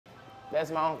That's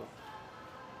my uncle.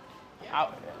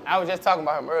 I was just talking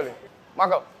about him earlier.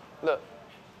 Marco, look.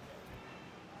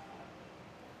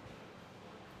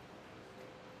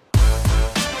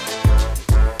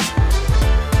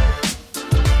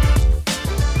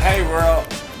 Hey world,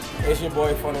 it's your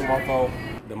boy Funny Marco.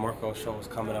 The Marco show is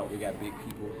coming up. We got big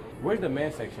people. Where's the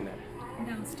men's section at?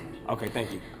 Downstairs. Okay,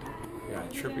 thank you. We got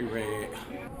Trippy Red.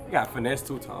 We got Finesse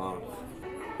 2 times.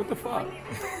 What the fuck?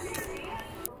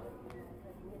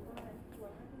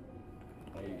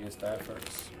 Oh, you get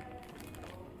staffers.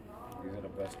 These are the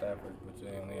best staffers, but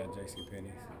they only at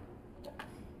JCPenney's.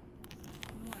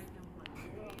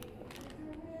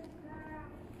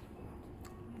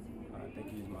 I think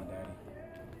he's my daddy.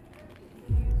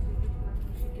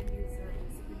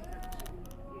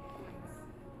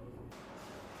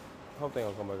 Hope they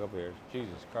don't come back up here.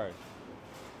 Jesus Christ.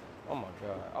 Oh my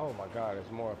God. Oh my God,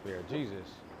 there's more up here. Jesus.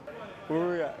 Where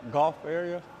we at? Golf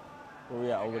area? Where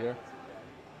we at over there?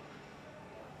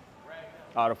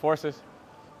 Oh, the forces?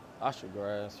 I should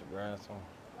grab some.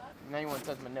 Now you want to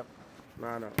touch my nipple.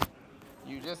 Nah, no.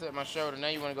 You just at my shoulder, now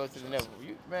you want to go to the nipple.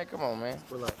 Man, come on, man.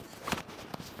 Relax.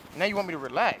 Now you want me to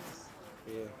relax?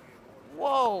 Yeah.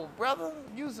 Whoa, brother.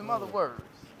 Use some other words.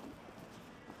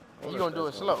 And you going to do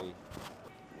it slow.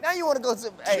 Now you want to go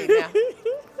to, hey, now.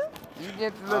 You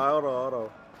get to look. Hold on.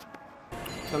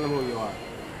 Tell them who you are.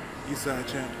 Eastside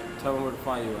Champ. Tell them where to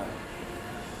find you at.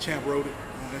 Champ wrote it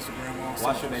on Instagram. On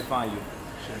Why should they find you?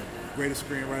 Greatest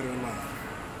screenwriter alive.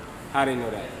 How do you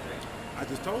know that? I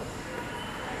just told them.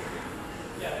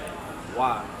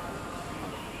 Why?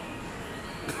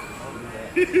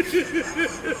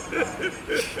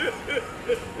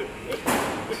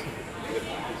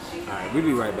 All right, we'll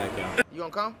be right back, y'all. You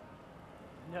going to come?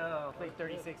 No, I played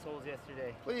 36 holes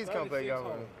yesterday. Please come play golf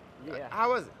with me. Yeah.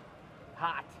 How was it?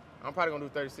 Hot. I'm probably going to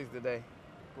do 36 today.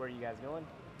 Where are you guys going?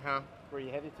 Huh? Where are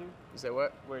you headed to? You said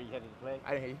what? Where are you headed to play?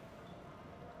 I didn't hear you.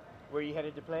 Where are you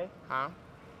headed to play? Huh?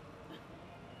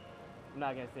 I'm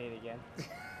not going to say it again.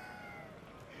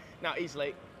 No, East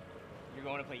Lake. You're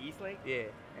going to play East Lake?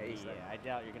 Yeah, at East Lake. I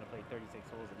doubt you're going to play 36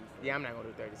 holes at East Lake. Yeah, I'm not going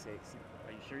to do 36.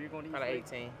 Are you sure you're going to East Probably Lake?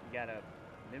 18. You got a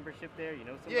membership there? You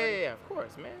know somebody? Yeah, of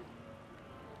course, man.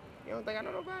 You don't think I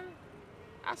know nobody?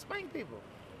 I spank people.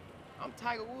 I'm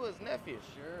Tiger Woods' nephew.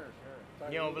 Sure.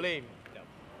 You don't believe me? No.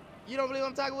 You don't believe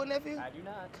I'm Tiger Woods' nephew? I do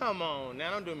not. Come on,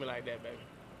 now don't do me like that, baby.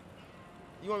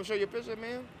 You want me to show you a picture,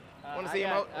 man? Want to see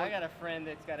him? I got a friend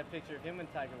that's got a picture of him and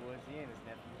Tiger Woods. He ain't his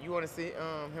nephew. You want to see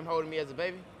him holding me as a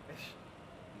baby?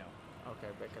 No.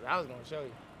 Okay, because I was gonna show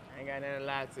you. I ain't got nothing to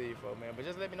lie to you for, man. But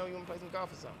just let me know you want to play some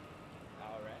golf or something.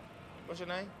 All right. What's your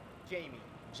name? Jamie.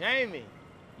 Jamie.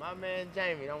 My man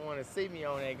Jamie don't want to see me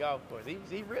on that golf course. He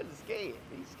really scared.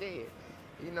 He's scared.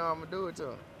 You know I'm gonna do it to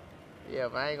him. Yeah,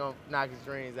 but I ain't gonna knock his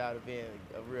dreams out of being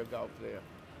a real golf player.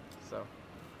 So,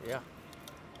 yeah.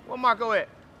 Where Marco at?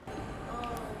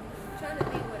 Trying to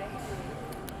think what I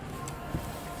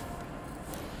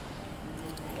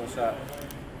had.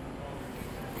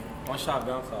 One shot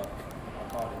bounce off. I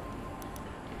caught it.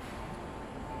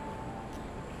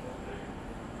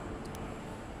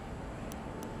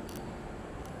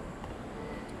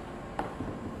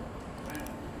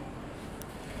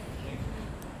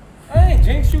 I ain't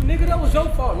jinx you, nigga. That was your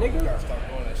fault, nigga. You gotta stop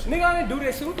doing that shit. Nigga, I didn't do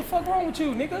that shit. What the fuck wrong with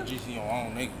you, nigga? You your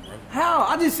own nigga, bro. How?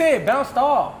 I just said it bounced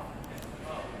off.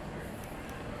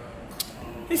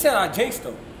 He said I jinxed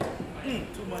him.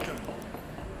 Too much of it.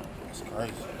 That's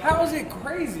crazy. How is it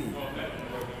crazy?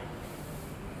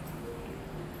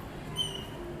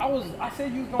 I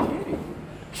said you was gonna hit it.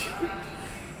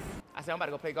 I said, I'm about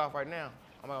to go play golf right now.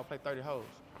 I'm gonna go play 30 holes.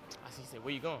 He said,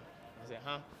 where you going? I said,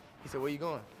 huh? He said, where you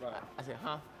going? Right. I said,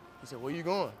 huh? He said, where you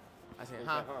going? I said,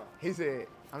 huh? He said,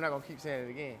 I'm not gonna keep saying it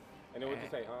again. And then what'd you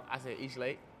say, huh? I said, East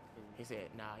Lake. He said,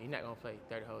 nah, you're not gonna play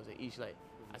 30 holes at East Lake.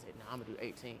 I said, nah, I'm gonna do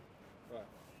 18. Right.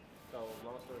 So,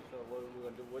 long story short, what are we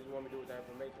gonna do? What do you want me to do with that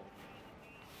information?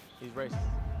 He's racist.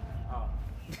 Oh.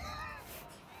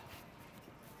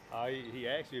 He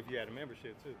asked you if you had a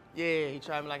membership too. Yeah, he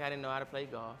tried me like I didn't know how to play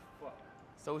golf. What?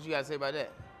 So what you gotta say about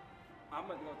that? I'm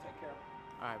gonna go take care of it.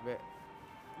 All right, bet.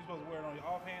 You supposed to wear it on your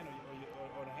offhand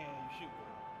or the hand you shoot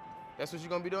with? That's what you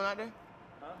gonna be doing out there?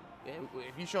 Huh? Yeah,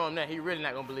 if you show him that, he really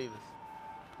not gonna believe us.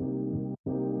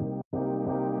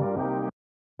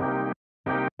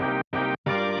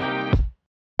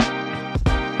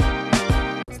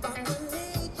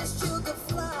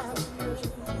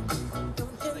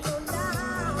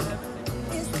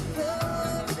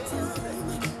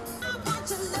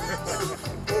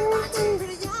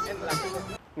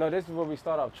 No, this is where we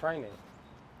start off training.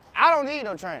 I don't need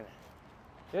no training.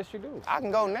 Yes, you do. I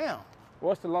can go now.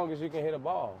 What's the longest you can hit a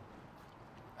ball?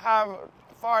 However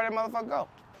far that motherfucker go.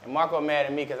 And Marco mad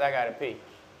at me because I gotta pee.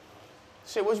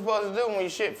 Shit, what you supposed to do when your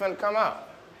shit finna come out?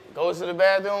 Go to the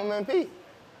bathroom and pee.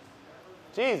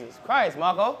 Jesus Christ,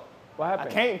 Marco. What happened?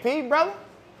 I can't pee, brother?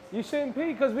 You shouldn't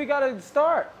pee because we gotta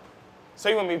start. So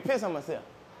you want me to piss on myself?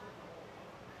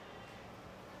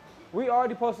 We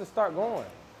already supposed to start going.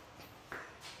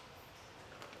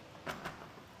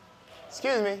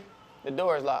 Excuse me, the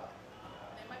door is locked.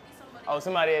 Oh,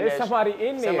 somebody in there. There's somebody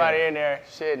in there. Somebody in there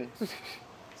shitting.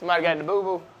 Somebody got the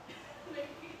boo-boo.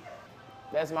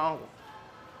 That's my uncle.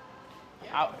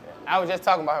 I was just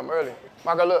talking about him earlier.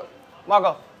 Marco, look.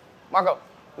 Marco,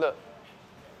 look.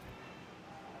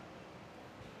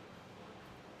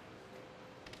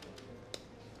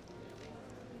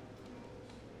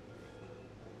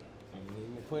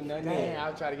 Putting that in. Damn,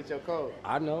 I'll try to get your code.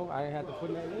 I know, I ain't have to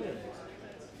put that in.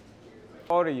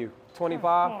 How old are you?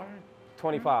 25?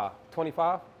 25.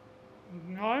 25?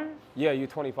 No, Yeah, you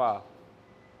 25.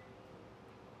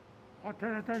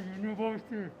 Atlanta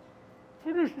University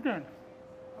president.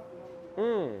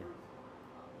 You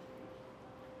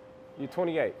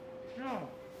 28. Yeah.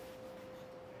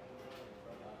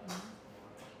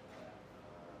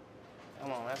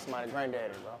 Come on, that's somebody's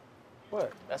granddaddy, bro.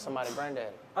 What? That's somebody's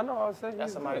granddaddy. I know, I was saying.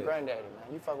 That's somebody's granddaddy,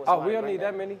 man. You fuck with Oh, somebody's we don't need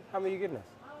that granddaddy. many? How many you getting us?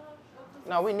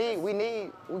 No,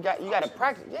 you gotta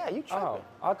practice. Yeah, you tripping. Oh,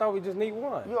 I thought we just need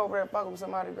one. You over there fucking with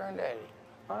somebody's granddaddy.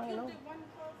 I don't know.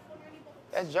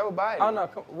 That's Joe Biden. Oh, no,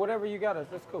 whatever you got us,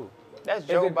 that's cool. That's Is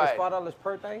Joe it Biden. $5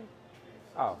 per thing?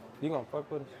 Oh, you gonna fuck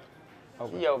with us?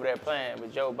 Okay. He over there playing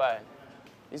with Joe Biden.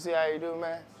 You see how you do,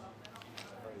 man?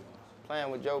 Playing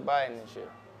with Joe Biden and shit.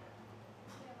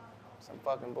 Some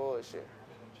fucking bullshit.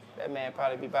 That man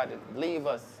probably be about to leave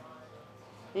us.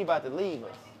 He about to leave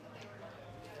us.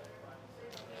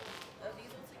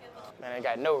 Man, ain't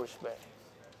got no respect.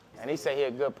 And he say he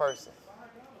a good person.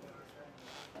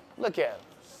 Look at him.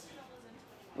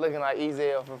 Looking like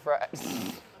Ezel for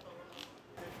fries.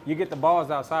 You get the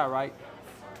balls outside, right?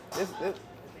 This,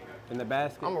 In the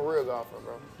basket? I'm a real golfer,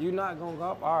 bro. You not gonna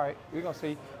golf? All right, we gonna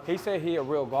see. He said he a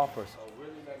real golfer. So.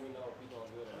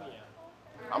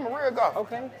 I'm a real golfer.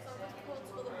 Okay.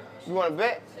 You want to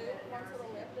bet?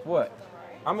 What?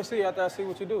 I'm gonna see after I see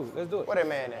what you do. Let's do it. Where that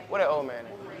man at? Where that old man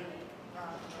at?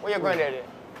 Where your granddad at?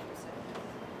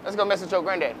 Let's go mess with your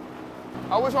granddad.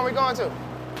 Oh, which one we going to?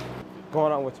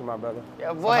 Going on with you, my brother? Your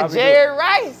So boy how we Jerry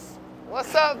Rice.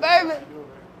 What's up, baby? do?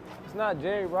 It's not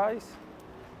Jerry Rice.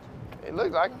 It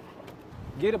looks like him.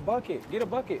 Get a bucket. Get a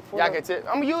bucket. Y'all can tip.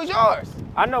 I'm gonna use yours.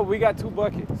 I know we got 2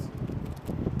 buckets.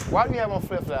 Why do you have on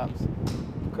flip-flops?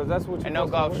 Cause that's what you. And no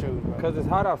golf shoes, bro. Cause it's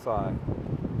hot outside.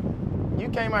 You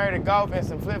came out here to golf in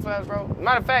some flip-flops, bro?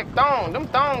 Matter of fact, them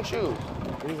thong shoes.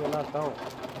 These are not thong.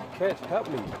 Catch, help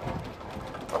me.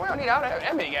 But we don't need all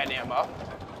that many goddamn ball.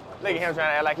 Look at him trying to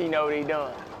act like he know what he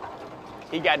doing.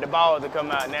 He got the balls to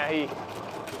come out. Now he,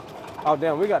 Oh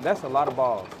damn, that's a lot of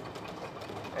balls.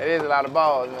 it is a lot of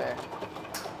balls, man.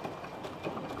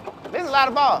 There's a lot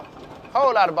of balls.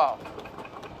 Whole lot of balls.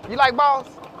 You like balls?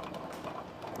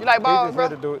 You like He balls, just bro?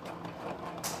 had to do it.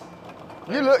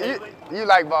 You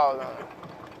like balls, huh?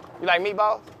 You like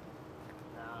meatballs?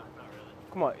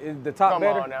 Come on, is the top Come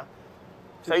better? on now.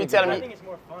 So you telling I me think it's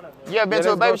more fun up there. you ever been Yeah, to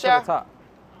a let's baby go shower? the top.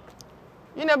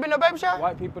 You never been to a baby shower?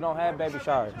 White people don't have baby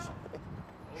showers.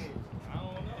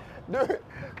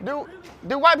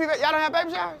 Do white people, y'all don't have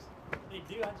baby showers? They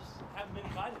do, I just haven't been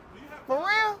invited. For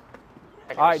real?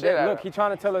 All right, look, he's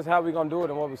trying to tell us how we gonna do it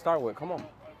and what we start with. Come on.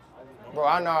 Bro,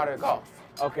 I know how to golf.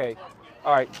 Okay.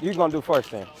 All right, you gonna do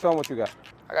first then. Show them what you got.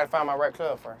 I gotta find my right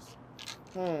club first.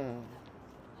 Let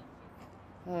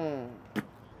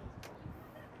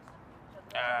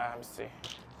me see.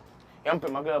 Yeah, I'm gonna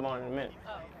put my glove on in a minute.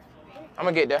 I'm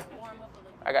gonna get there.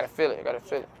 I gotta feel it.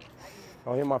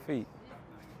 Don't hit my feet.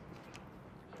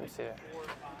 Let me see that.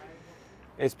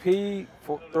 It's P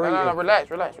for 3. No,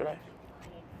 relax. I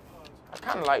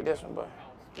kinda like this one, but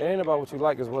It ain't about what you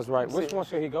like, it's what's right. Let me Which see. one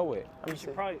should he go with? let me see.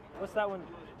 Probably, what's that one?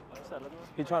 What's that other one?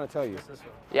 He trying to tell you. This one.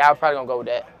 Yeah, I'm probably gonna go with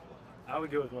that. I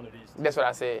would go with one of these. That's what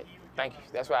I said. Thank you.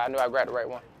 That's why I knew I grabbed the right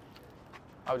one.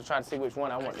 I was just trying to see which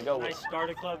one I wanted to go with. Nice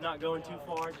starter club, not going too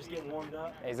far, just getting warmed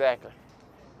up. Exactly.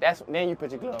 Then you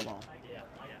put your glove on. Yeah.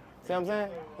 See what I'm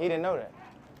saying? He didn't know that.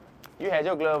 You had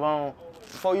your glove on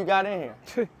before you got in here.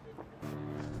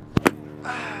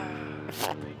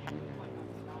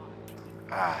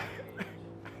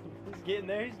 He's getting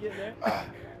there,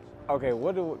 Okay,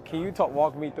 can you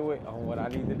walk me through it on what I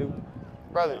need to do?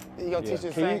 Brother, he gonna teach you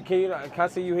the same. Can I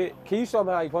see you hit? Can you show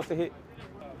me how you're supposed to hit?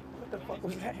 What the fuck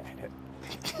was that?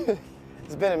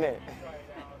 It's been a minute.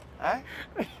 All right?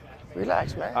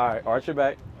 Relax, man. All right, arch your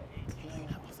back. You know you're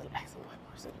not supposed to ask a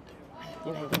white person to do.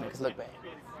 You know, niggas look bad.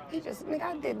 He just, nigga,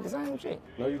 I did the same shit.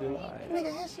 No, you did not.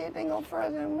 Nigga, his shit ain't go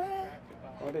further, man.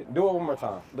 Do it one more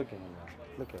time. Look at him now.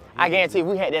 Look at him. I guarantee if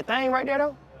we had that thing right there,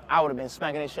 though, I would have been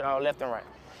smacking this shit all left and right.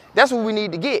 That's what we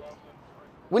need to get.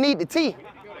 We need the T.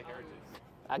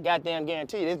 I goddamn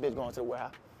guarantee this bitch going to the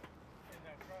warehouse.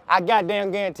 I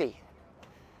goddamn guarantee.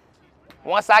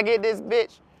 Once I get this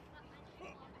bitch,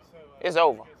 it's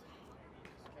over.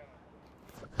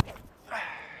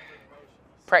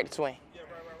 Practice swing.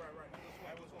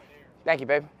 Thank you,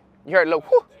 baby. You heard a little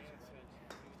whoo.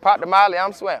 Pop the molly,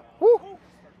 I'm sweating. Whoo.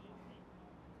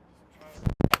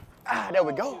 Ah, there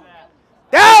we go.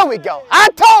 There we go. I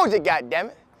told you,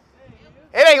 goddammit.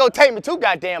 It ain't gonna take me too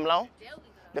goddamn long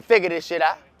to figure this shit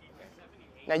out.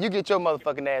 Now you get your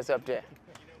motherfucking ass up there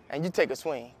and you take a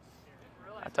swing.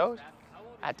 I told you.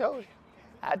 I told you.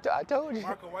 I told you.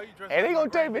 Marco, why you dressed It ain't gonna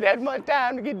like take me that much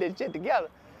time to get this shit together.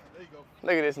 There you go.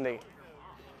 Look at this nigga.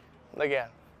 Look at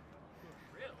him.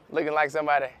 Looking like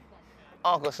somebody,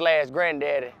 uncle slash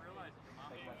granddaddy,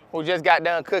 who just got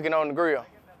done cooking on the grill.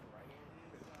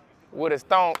 With a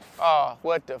stone, oh,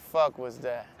 what the fuck was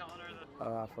that?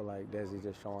 I feel like Desi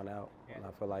just showing out, and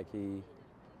I feel like he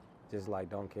just like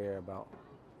don't care about.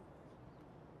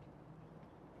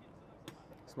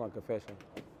 It's my confession.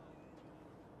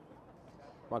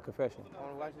 My confession.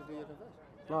 Why should you do your confession?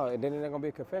 No, and then it ain't gonna be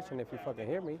a confession if you fucking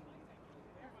hear me.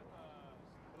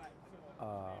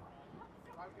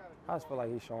 I just feel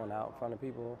like he's showing out in front of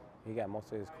people. He got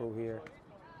most of his crew here.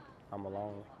 I'm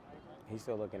alone. He's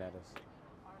still looking at us.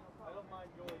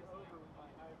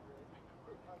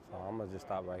 So I'm gonna just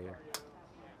stop right here.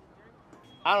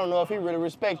 I don't know if he really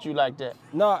respects you like that.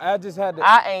 No, I just had to.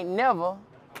 I ain't never.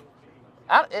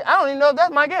 I don't even know if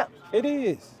that's Mike Epps. It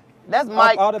is. That's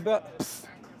Mike. All the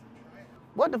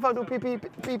What the fuck do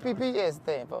PPP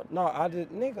stand for? No, I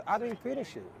didn't, nigga. I didn't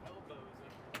finish it.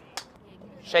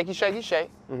 Shaky, shaky, shake.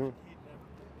 Mm-hmm.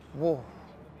 Whoa. All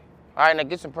right, now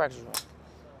get some practice room.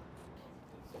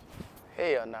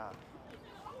 Hell nah.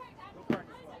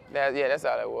 Yeah, that's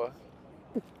all that was.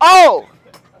 Oh!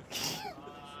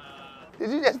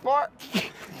 Did you just fart?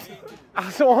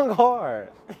 I swung hard.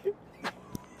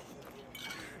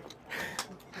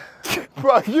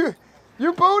 Bro, you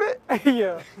booed it?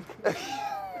 Yeah.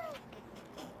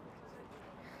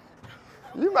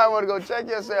 You might want to go check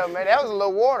yourself, man. That was a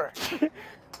little water. Yeah,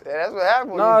 that's what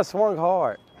happened. No, I swung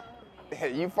hard.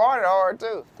 You farted hard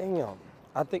too. Damn.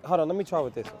 I think, hold on, let me try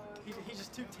with this one. He's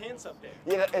just too tense up there.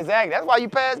 Yeah, exactly. That's why you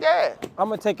passed gas. I'm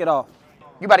gonna take it off.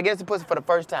 You about to get into pussy for the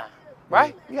first time,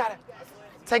 right? You gotta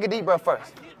take a deep breath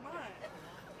first.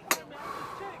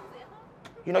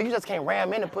 You know, you just can't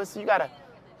ram in the pussy. You gotta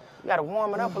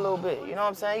warm it up a little bit. You know what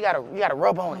I'm saying? You gotta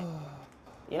rub on it.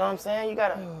 You know what I'm saying? You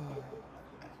gotta.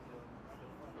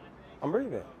 I'm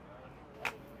breathing.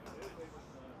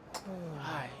 All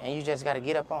right, and you just gotta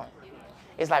get up on it.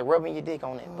 It's like rubbing your dick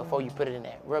on it before you put it in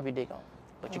there. Rub your dick on it.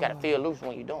 But you gotta feel loose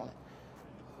when you're doing it.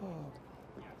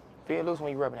 Feel loose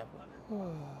when you're rubbing that.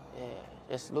 Yeah,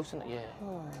 just loosen it, yeah.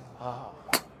 Oh.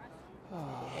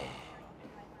 Yeah.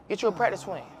 Get you a practice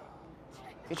swing.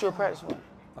 Get you a practice swing.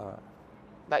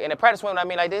 Like in a practice swing, when I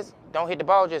mean like this, don't hit the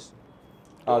ball, just.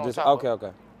 Oh, just,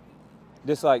 okay.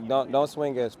 Just like, don't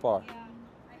swing as far.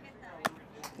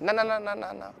 No. I'm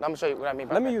gonna show you what I mean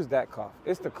by Let me use that cough.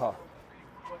 It's the cough.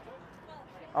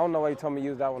 I don't know why you told me to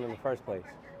use that one in the first place.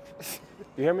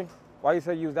 You hear me? Why you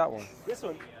say use that one? This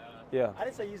one? Yeah. I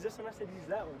didn't say use this one, I said use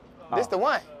that one. This the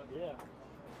one? Yeah.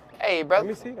 Hey, brother.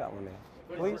 Let me see that one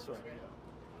then, please. This one?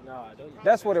 No, I don't use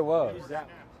That's what it was. use that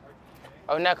one.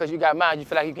 Oh, now because you got mine, you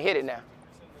feel like you can hit it now.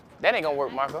 That ain't gonna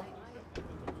work, Marco.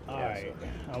 All right,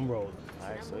 I'm rolling. All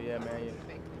right, so yeah, man.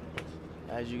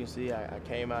 As you can see, I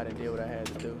came out and did what I had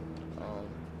to do.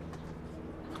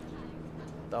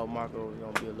 Thought Marco was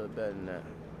gonna be a little better than that.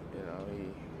 You know,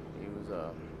 he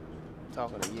was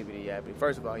talking to yibbity yabbity.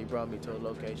 First of all, he brought me to a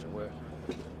location where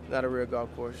not a real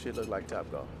golf course. Shit looked like Top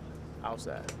Golf,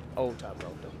 outside, old Top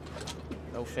Golf though.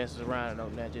 No fences around it, no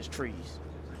nothing, just trees.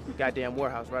 Goddamn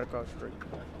warehouse right across the street.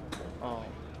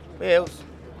 Yeah, it was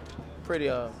pretty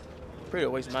a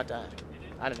waste of my time.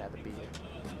 I didn't have to be here.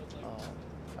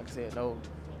 Like I said,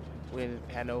 we didn't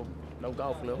have no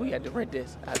golf club. We had to rent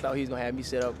this. I thought he was gonna have me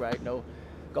set up right, no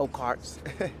go-karts.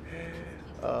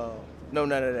 No,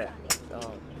 none of that.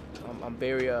 I'm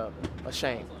very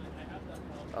ashamed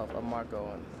of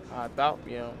Marco, and I thought,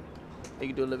 you know, he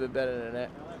could do a little bit better than that,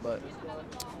 but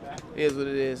it is what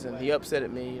it is, and he upset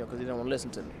at me, you know, because he didn't want to listen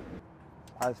to me.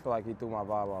 I just feel like he threw my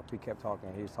vibe off. He kept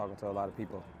talking. He was talking to a lot of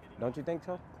people. Don't you think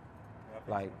so?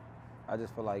 Like, I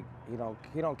just feel like he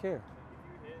don't care.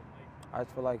 I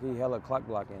just feel like he hella clock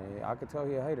blocking. I could tell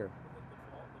he a hater.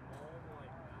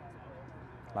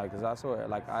 Like, cause I swear,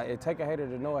 like, it take a hater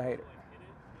to know a hater.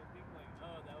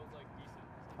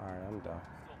 All right, I'm done.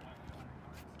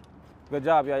 Good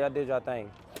job, y'all. Y'all did your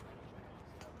thing.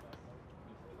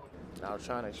 I was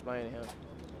trying to explain to him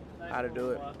how to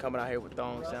do it. Coming out here with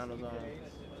thong sandals on.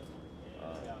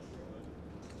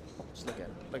 Just look at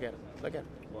him. Look at him. Look at him.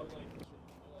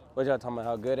 What y'all talking about?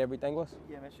 How good everything was?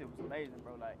 Yeah, that shit was amazing,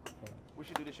 bro. Like, we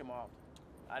should do this shit more often.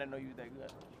 I didn't know you was that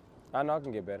good. I know I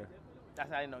can get better. I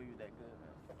didn't know you was that good,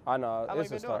 man. I know. How long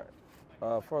It's you a been doing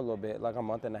start. For a little bit, like a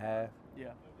month and a half, Yeah.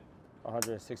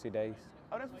 160 days.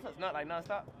 Oh, that's what's up. It's not like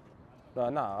nonstop.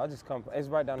 No, I just come. It's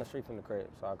right down the street from the crib,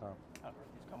 so I come.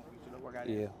 Just come to the workout.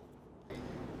 Yeah.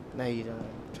 Now you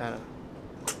trying to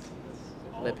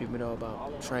let people know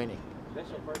about training. This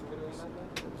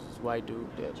white dude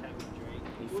that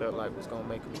he felt like was gonna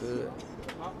make him good.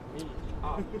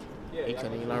 He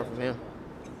couldn't even learn from him.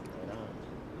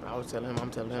 And, I was telling him, I'm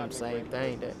telling him the same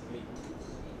thing that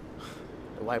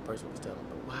the white person was telling him.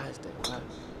 But why is that?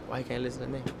 Why he can't listen to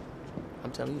me?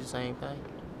 I'm telling you the same thing.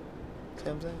 See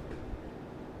what I'm saying?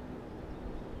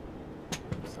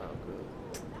 It's all good.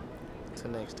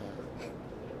 Till next time.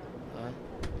 All right?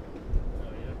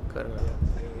 Cut it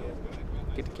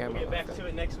out. Get the camera Get off. back to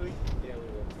it next week. Yeah, we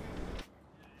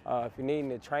will. If you need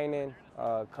any training,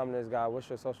 come to this guy. What's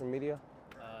your social media?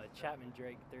 Chapman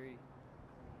Drake 3.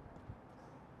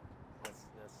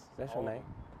 That's your name?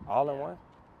 All in one?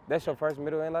 That's your first,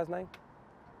 middle, and last name?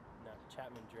 No,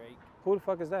 Chapman Drake. Who the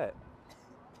fuck is that?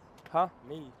 Huh?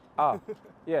 Me. Oh,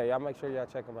 yeah, y'all make sure y'all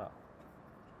check him out.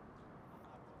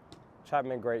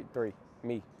 Chapman Grade 3,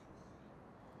 me.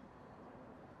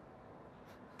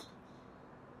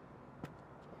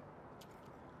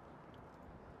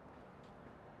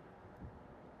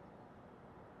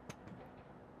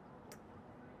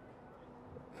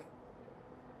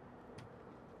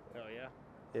 Oh, yeah?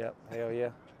 Yep, hell yeah.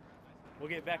 We'll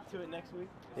get back to it next week.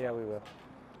 Yeah, we will.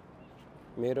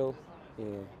 Middle,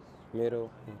 and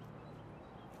middle.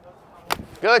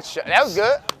 Good shot. That was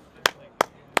good.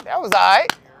 That was all right.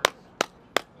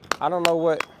 I don't know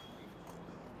what,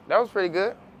 That was pretty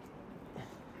good.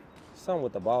 something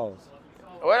with the balls.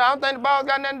 Well, I don't think the ball's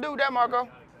got nothing to do with that, Marco.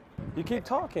 You keep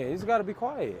talking, you just gotta be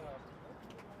quiet.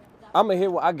 I'm gonna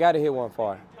hit one, I gotta hit one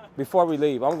far. Before we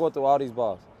leave, I'm gonna go through all these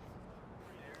balls.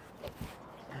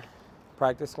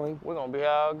 Practice swing? We're gonna be here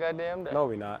all goddamn day. No,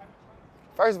 we not.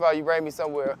 First of all, you bring me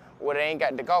somewhere where they ain't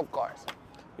got the golf carts.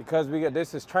 Because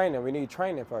this is training, we need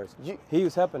training first. He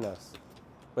was helping us,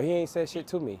 but he ain't said shit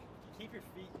to me. Keep your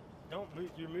feet, don't move,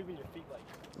 you're moving your feet like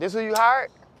This who you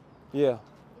hired? Yeah.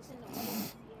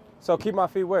 So keep my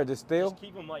feet where? Just still? Just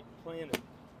keep them like planted.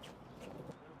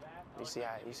 You see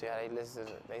how they listen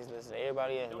to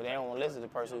everybody else, but they don't want to listen to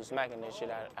the person who's smacking that shit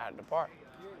out of the park.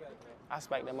 I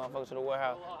smacked that motherfucker to the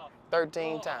warehouse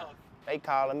 13 times. They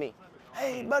calling me.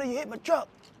 Hey, buddy, you hit my truck.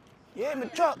 You hit my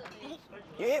truck.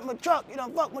 You hit my truck. You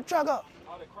done fucked my truck up.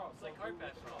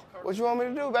 What you want me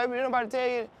to do, baby? Did nobody tell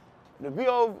you to be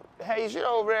over, have your shit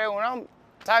over there when I'm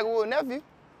Tiger Woods' nephew?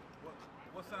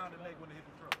 What sound it make when they hit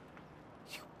the truck?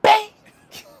 Bang!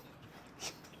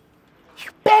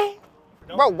 Bang!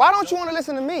 Bro, why don't you want to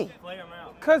listen to me? Play them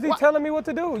out. Cause he's telling me what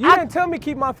to do. You didn't tell me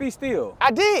keep my feet still.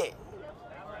 I did.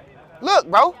 Look,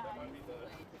 bro.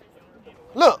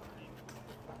 Look.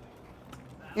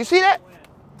 You see that?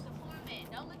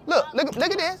 Look at this.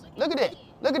 Look at this. Look at this.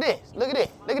 Look at this. Look at this.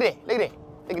 Look at this.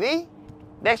 Look at these.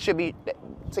 That should be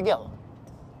together.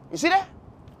 You see that?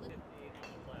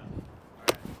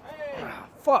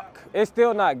 Fuck. It's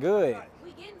still not good.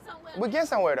 We get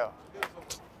somewhere though.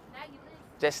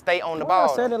 Just stay on the Why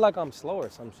ball. I said though. it like I'm slow or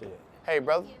some shit. Hey,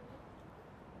 brother.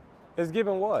 It's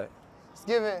giving what? It's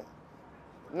giving.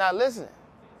 Not listening.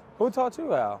 Who taught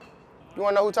you how? You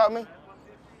wanna know who taught me?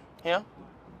 Him.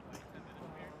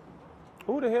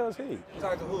 Who the hell is he?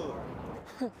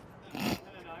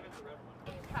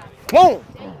 Boom.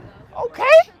 Okay.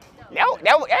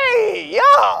 That was, hey,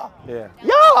 yeah. Yeah.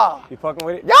 Yeah. You fucking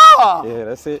with it? Yeah. Yeah,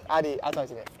 that's it. I did. I taught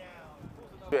you that.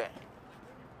 Yeah.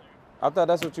 I thought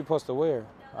that's what you're supposed to wear.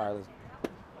 All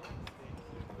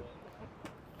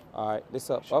right, this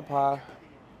up high.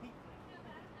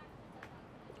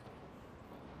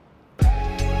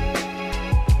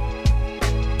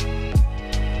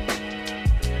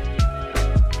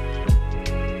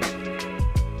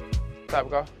 Type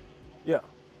of car? Yeah.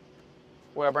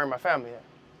 Where I bring my family at.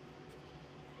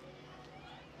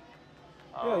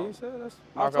 Yeah, you said that's.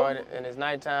 Marco, and it's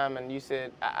nighttime, and you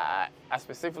said, I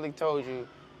specifically told you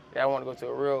that I want to go to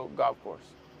a real golf course.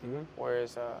 Mm-hmm. Where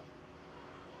it's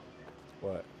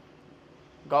What?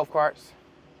 golf carts.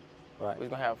 Right. We're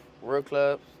going to have real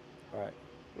clubs. Right.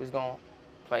 We're going to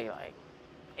play like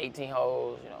 18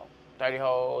 holes, 30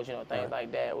 holes, things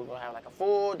like that. We're gonna have like a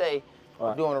full day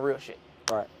of doing the real shit.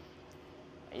 Right.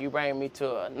 And you bring me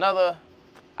to another,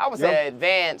 I would say,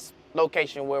 advanced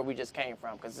location where we just came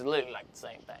from, because it's literally like the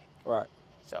same thing. Right.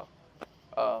 So,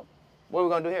 what are we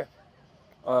gonna do here?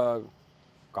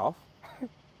 Golf.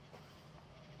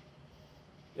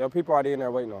 Yo, people already in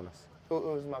there waiting on us.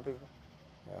 Who's my people?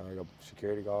 Like a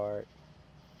security guard,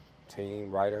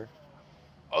 team, writer.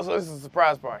 Oh, so this is a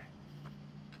surprise party.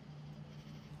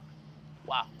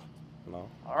 Wow. No.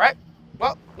 All right.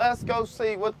 Well, let's go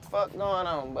see what the fuck going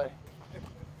on, buddy.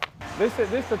 This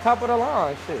the top of the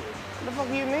line shit. What the fuck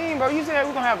do you mean, bro? You said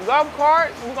we're gonna have golf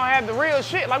carts, we're gonna have the real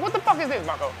shit. Like, what the fuck is this,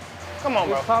 Marco? Come on,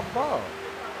 bro. It's top golf.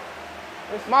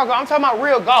 Marco, I'm talking about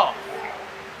real golf.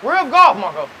 Real golf,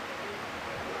 Marco.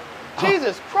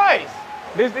 Jesus Christ.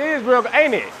 This is real,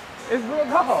 ain't it? It's real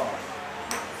golf.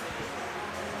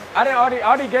 I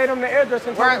already gave them the address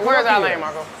and Where's our lane,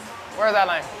 Marco? Where's our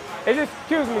lane? It just,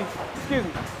 excuse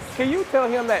me. Can you tell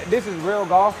him that this is real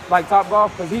golf, like top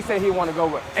golf? Because he said he want to go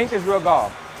with, ain't this real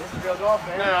golf? This is real golf,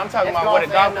 man. No, I'm talking about what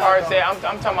the golf cart said. I'm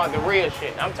talking about the real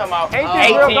shit. I'm talking about Ain't this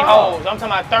 18 real holes. I'm talking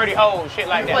about 30 holes, shit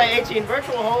like You that. play 18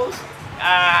 virtual holes?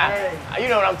 You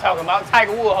know what I'm talking about,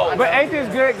 Tiger Woods holes. But ain't this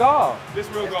good golf? This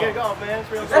real It's golf. good golf, man.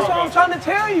 It's real That's golf. what I'm trying to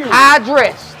tell you. High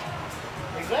dressed.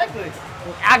 Exactly.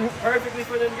 Perfectly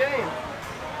for this game.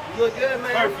 You look good,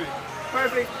 man.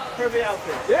 Perfect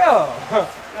outfit. Yeah.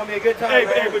 It's gonna be a good time, Hey,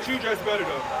 man. but you dress better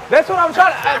though. That's what I'm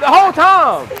trying to, the whole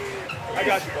time. I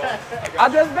got you, boss. I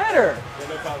dress better. Yeah,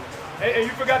 no problem. Hey, and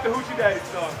you forgot the hoochie daddy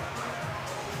stuff.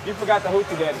 You forgot the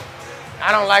hoochie daddy.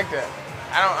 I don't like that.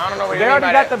 I don't know what They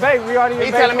already got the bait. We already.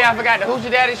 He telling me I forgot the hoochie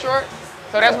daddy short?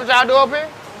 So that's what y'all do up here?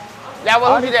 That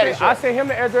was hoochie daddy I short. sent him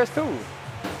the address too.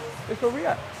 That's where we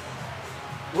at.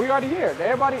 We already here.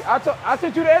 Everybody, I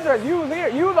sent you the address. You was here.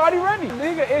 You was already ready.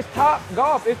 Nigga, it's top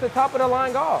golf. It's the top of the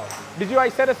line golf. Did you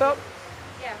already set us up?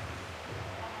 Yeah.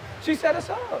 She set us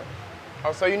up.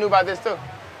 Oh, so you knew about this too?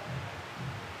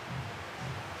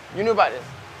 You knew about this?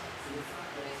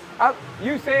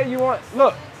 You said you want,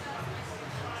 look,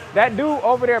 that dude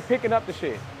over there picking up the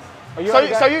shit. Oh, you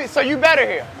already got- So you better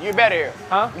here. You better here.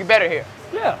 Huh? You better here.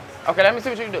 Yeah. Okay, let me see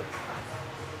what you can do.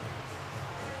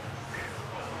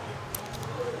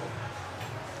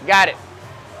 Got it.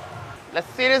 Let's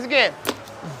see this again.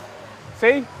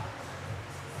 See?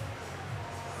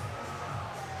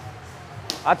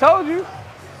 I told you.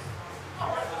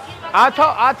 I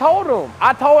told him.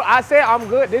 I said I'm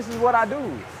good. This is what I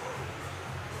do.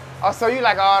 Oh, so you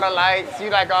like all the lights,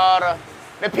 you like all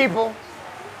the people,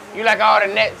 you like all the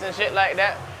nets and shit like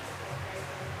that?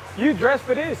 You dressed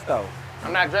for this though.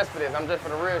 I'm not dressed for this, I'm dressed for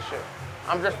the real shit.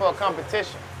 I'm dressed for a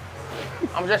competition.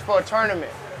 I'm dressed for a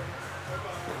tournament.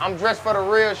 I'm dressed for the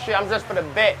real shit, I'm dressed for the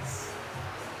bets.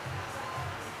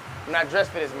 I'm not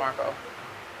dressed for this, Marco.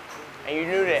 And you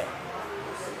knew that.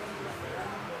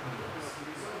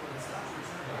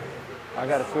 I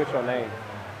gotta switch your name.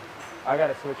 I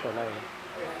gotta switch your name.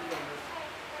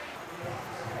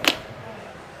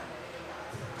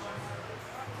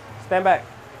 Stand back.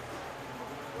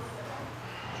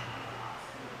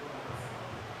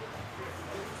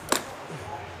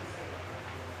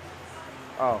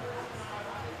 Oh.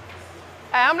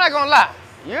 Hey, I'm not gonna lie.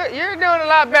 You're doing a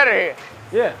lot better here.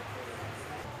 Yeah.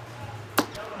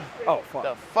 Oh, fuck.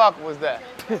 The fuck was that?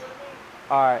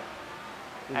 All right.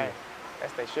 Hey,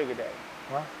 that's their sugar daddy.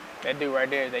 What? That dude right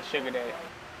there is their sugar daddy.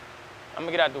 I'm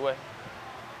gonna get out the way.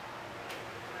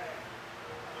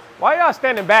 Why y'all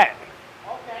standing back?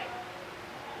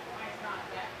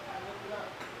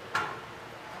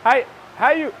 Okay.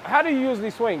 How do you usually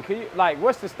swing? Can you, like,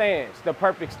 what's the stance? The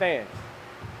perfect stance?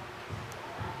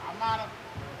 I'm not a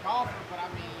golfer, but I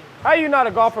mean, How you not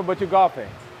a golfer but you golfing?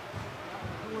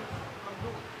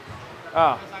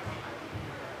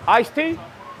 Iced tea?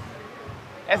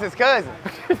 That's his cousin.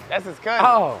 That's his cousin.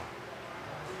 Oh.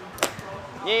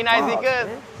 You ain't nice,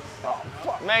 cousin.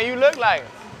 Man, you look like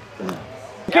him.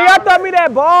 Can y'all throw me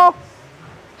that ball?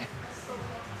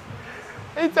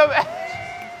 He told me.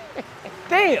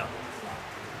 Damn.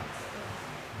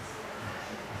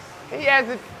 He asked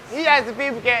the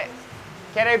people can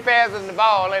they pass him the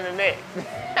ball in the net.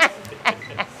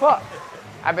 Fuck.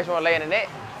 I bet you wanna lay in the net.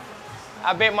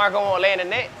 I bet Marco wanna lay in the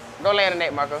net. Go lay in the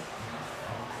net, Marco.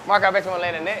 Marco, I bet you wanna lay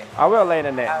in the net. I will lay in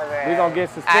the net. We gonna get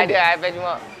suspended. I bet you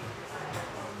want.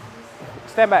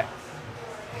 Stand back.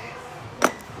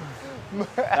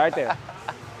 Right there.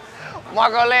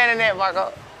 Marco, lay in the net,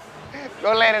 Marco.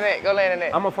 Go lay in the net, go lay in the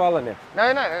net. I'm gonna fall in there. No,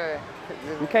 you're not.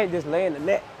 You can't just lay in the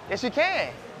net. Yes, you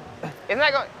can. It's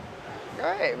not going. Go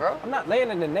ahead, bro. I'm not laying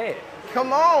in the net.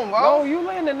 Come on, bro. No, you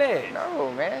lay in the net.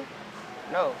 No, man.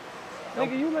 No.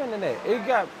 Nigga, you land in that. It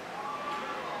got.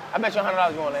 I bet you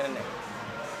 $100 you won't land in that.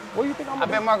 What do you think I'm I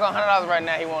gonna bet do? Marco $100 right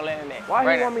now he won't land in that. Why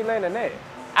right he want me land in that?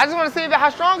 I just want to see how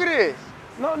strong it is.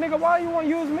 No, nigga, why you want to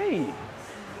use me?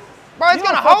 Bro, it's You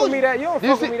gonna don't fuck hold with me you. that. You don't Did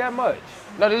you fuck with see- me that much.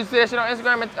 No, did you see that shit on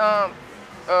Instagram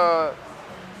and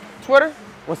Twitter?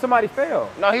 When somebody fell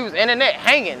No, he was in the net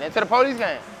hanging into the police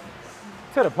came.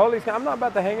 to the police, I'm not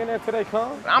about to hang in there till they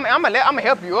come. I'm gonna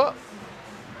help you up.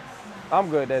 I'm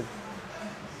good, Desi.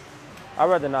 I'd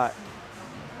rather not.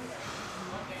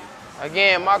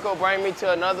 Again, Marco bring me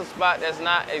to another spot that's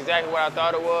not exactly what I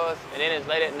thought it was, and then it's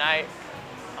late at night.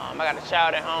 I got a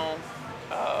child at home.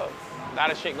 A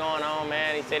lot of shit going on,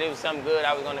 man. He said it was something good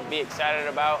I was gonna be excited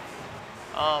about.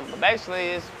 But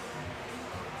basically, it's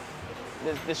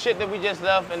the shit that we just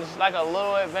left, and it's like a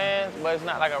little advanced, but it's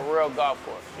not like a real golf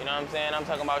course. You know what I'm saying? I'm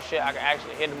talking about shit I can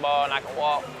actually hit the ball and I can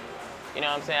walk. You know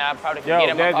what I'm saying? I probably can Yo, get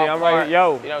in my Desi, golf I'm right cart, here.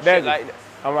 Yo, you know, Desi, shit like that.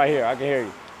 I'm right here. I can hear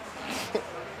you.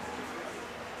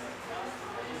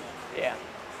 Yeah.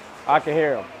 I can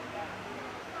hear him.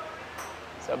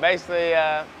 So basically,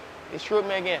 he screwed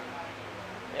me again.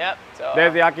 Yep. So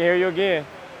Desi, I can hear you again.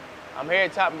 I'm here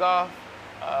at Top Golf.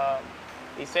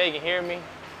 He said he can hear me.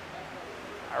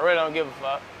 I really don't give a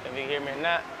fuck if he can hear me or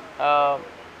not.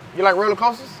 You like roller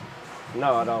coasters?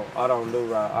 No, I don't. I don't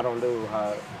do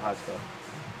high stuff.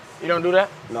 You don't do that?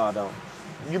 No, I don't.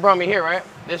 You brought me here, right?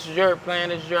 This is your plan.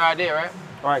 This is your idea, right?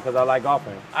 All right, because I like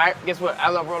golfing. All right. Guess what? I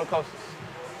love roller coasters.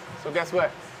 So guess what?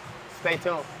 Stay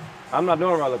tuned. I'm not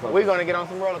doing roller coasters. We're gonna get on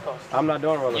some roller coasters. I'm not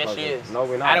doing roller Yes, coasters. she is. No,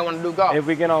 we're not. I didn't want to do golf. If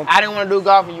we get on, I didn't want to do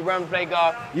golf, and you run to play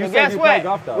golf. You So said guess you what? play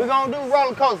golf, though. We're gonna do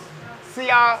roller coasters. See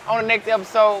y'all on the next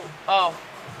episode of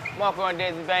Marco and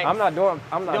Desi Banks. I'm not doing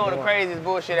the craziest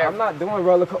bullshit ever. I'm not doing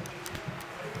roller coasters.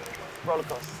 Roller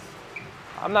coasters.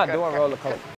 I'm not doing roller coasters.